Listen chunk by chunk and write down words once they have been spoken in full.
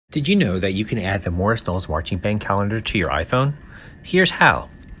Did you know that you can add the Morris Knowles Marching Band Calendar to your iPhone? Here's how.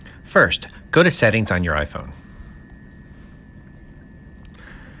 First, go to Settings on your iPhone.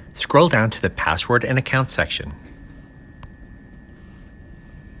 Scroll down to the Password and Account section.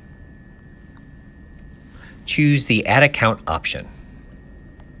 Choose the Add Account option.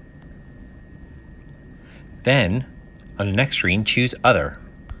 Then, on the next screen, choose Other.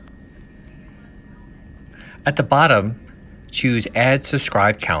 At the bottom, choose Add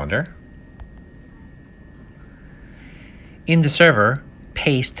Subscribed Calendar. In the server,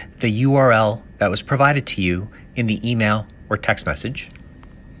 paste the URL that was provided to you in the email or text message.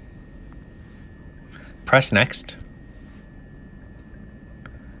 Press Next,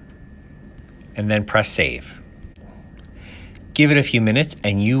 and then press Save. Give it a few minutes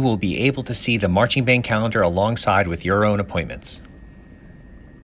and you will be able to see the marching band calendar alongside with your own appointments.